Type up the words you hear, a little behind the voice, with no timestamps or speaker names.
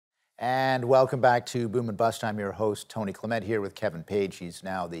And welcome back to Boom and Bust. I'm your host, Tony Clement, here with Kevin Page. He's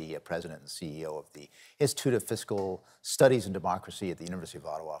now the president and CEO of the Institute of Fiscal Studies and Democracy at the University of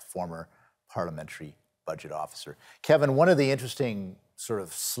Ottawa, former parliamentary budget officer. Kevin, one of the interesting sort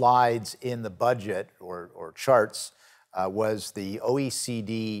of slides in the budget or charts was the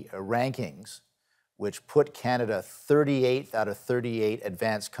OECD rankings, which put Canada 38th out of 38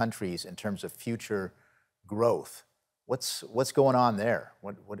 advanced countries in terms of future growth. What's going on there?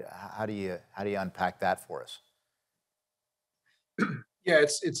 How do you unpack that for us? Yeah,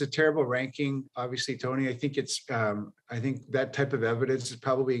 it's a terrible ranking, obviously, Tony. I think I think that type of evidence has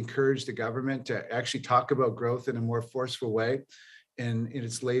probably encouraged the government to actually talk about growth in a more forceful way in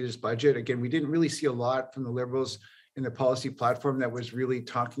its latest budget. Again, we didn't really see a lot from the Liberals in the policy platform that was really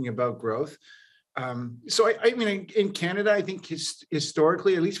talking about growth. So I mean, in Canada, I think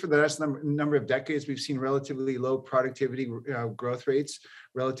historically, at least for the last number of decades, we've seen relatively low productivity growth rates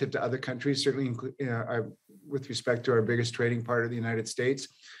relative to other countries, certainly with respect to our biggest trading partner, the United States.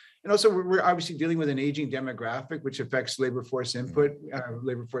 And also, we're obviously dealing with an aging demographic, which affects labor force input,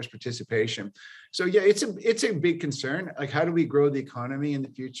 labor force participation. So yeah, it's a big concern. Like, how do we grow the economy in the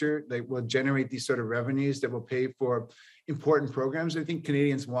future that will generate these sort of revenues that will pay for important programs I think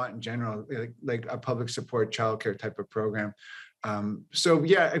Canadians want in general, like a public support childcare type of program. So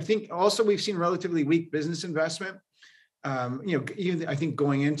yeah, I think also we've seen relatively weak business investment. Even I think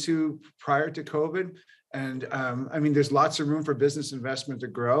going into prior to COVID. And I mean, there's lots of room for business investment to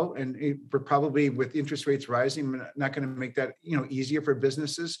grow, and we're probably with interest rates rising, we're not going to make that easier for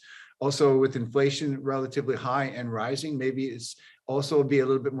businesses. Also, with inflation relatively high and rising, maybe it's also be a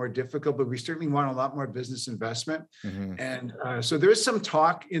little bit more difficult. But we certainly want a lot more business investment, and so there is some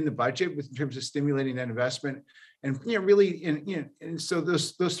talk in the budget in terms of stimulating that investment, and really, and so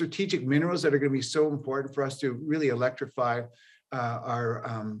those strategic minerals that are going to be so important for us to really electrify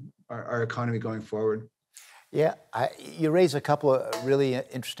our economy going forward. Yeah, you raise a couple of really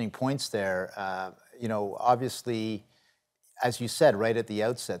interesting points there. Obviously, as you said right at the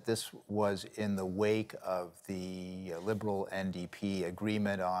outset, this was in the wake of the Liberal NDP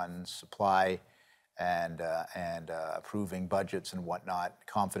agreement on supply and approving budgets and whatnot,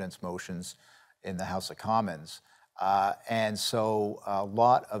 confidence motions in the House of Commons. And so a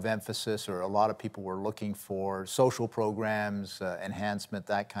lot of emphasis, or a lot of people were looking for social programs, enhancement,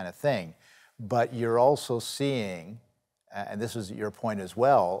 that kind of thing. But you're also seeing, and this is your point as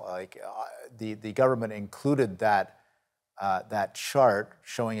well, like the government included that chart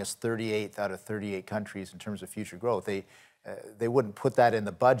showing us 38th out of 38 countries in terms of future growth. They wouldn't put that in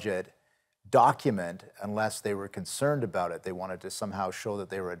the budget document unless they were concerned about it. They wanted to somehow show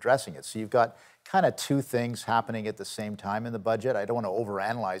that they were addressing it. So you've got kind of two things happening at the same time in the budget. I don't want to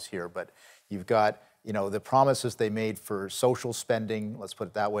overanalyze here, but you've got the promises they made for social spending, let's put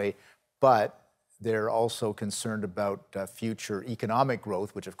it that way, but they're also concerned about future economic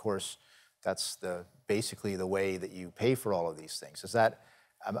growth, which of course, that's basically the way that you pay for all of these things.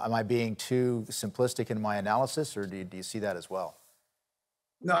 Am I being too simplistic in my analysis, or do you see that as well?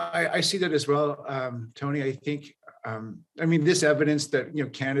 No, I see that as well, Tony. I think, I mean, this evidence that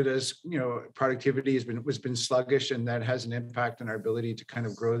Canada's productivity has been sluggish, and that has an impact on our ability to kind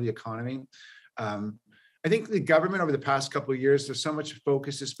of grow the economy. I think the government over the past couple of years, there's so much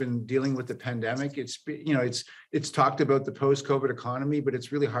focus has been dealing with the pandemic. It's talked about the post-COVID economy, but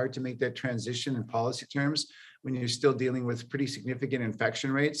it's really hard to make that transition in policy terms when you're still dealing with pretty significant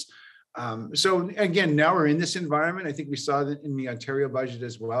infection rates. So again, now we're in this environment. I think we saw that in the Ontario budget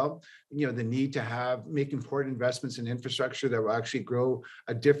as well, the need to make important investments in infrastructure that will actually grow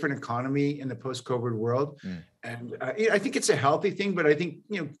a different economy in the post-COVID world. And I think it's a healthy thing, but I think,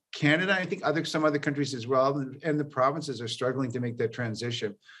 Canada, I think some other countries as well, and the provinces are struggling to make that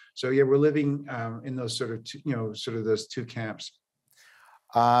transition. So yeah, we're living in those sort of those two camps.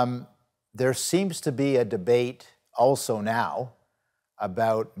 There seems to be a debate also now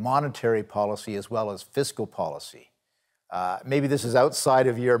about monetary policy as well as fiscal policy. Maybe this is outside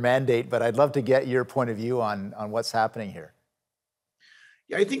of your mandate, but I'd love to get your point of view on what's happening here.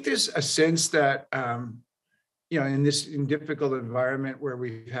 Yeah, I think there's a sense that, in this difficult environment where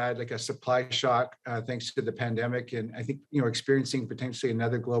we've had like a supply shock thanks to the pandemic, and I think, experiencing potentially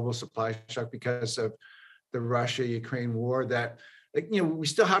another global supply shock because of the Russia-Ukraine war, that we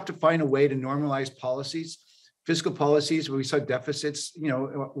still have to find a way to normalize policies. Fiscal policies, where we saw deficits,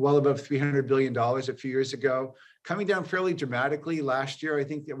 well above $300 billion a few years ago, coming down fairly dramatically last year. I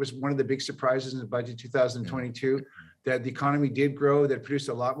think that was one of the big surprises in the budget 2022, that the economy did grow, that produced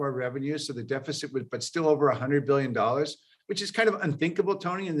a lot more revenue. So the deficit was, but still over $100 billion, which is kind of unthinkable,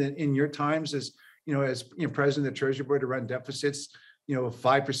 Tony, in your times as president of the Treasury Board, to run deficits,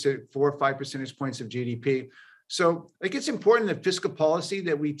 5%, 4 or 5 percentage points of GDP. So I think it's important that fiscal policy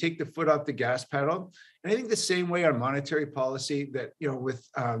that we take the foot off the gas pedal. And I think the same way on monetary policy that, with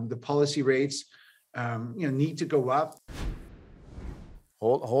the policy rates, need to go up.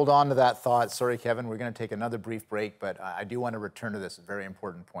 Hold on to that thought. Sorry, Kevin, we're going to take another brief break, but I do want to return to this very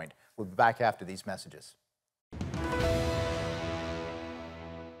important point. We'll be back after these messages.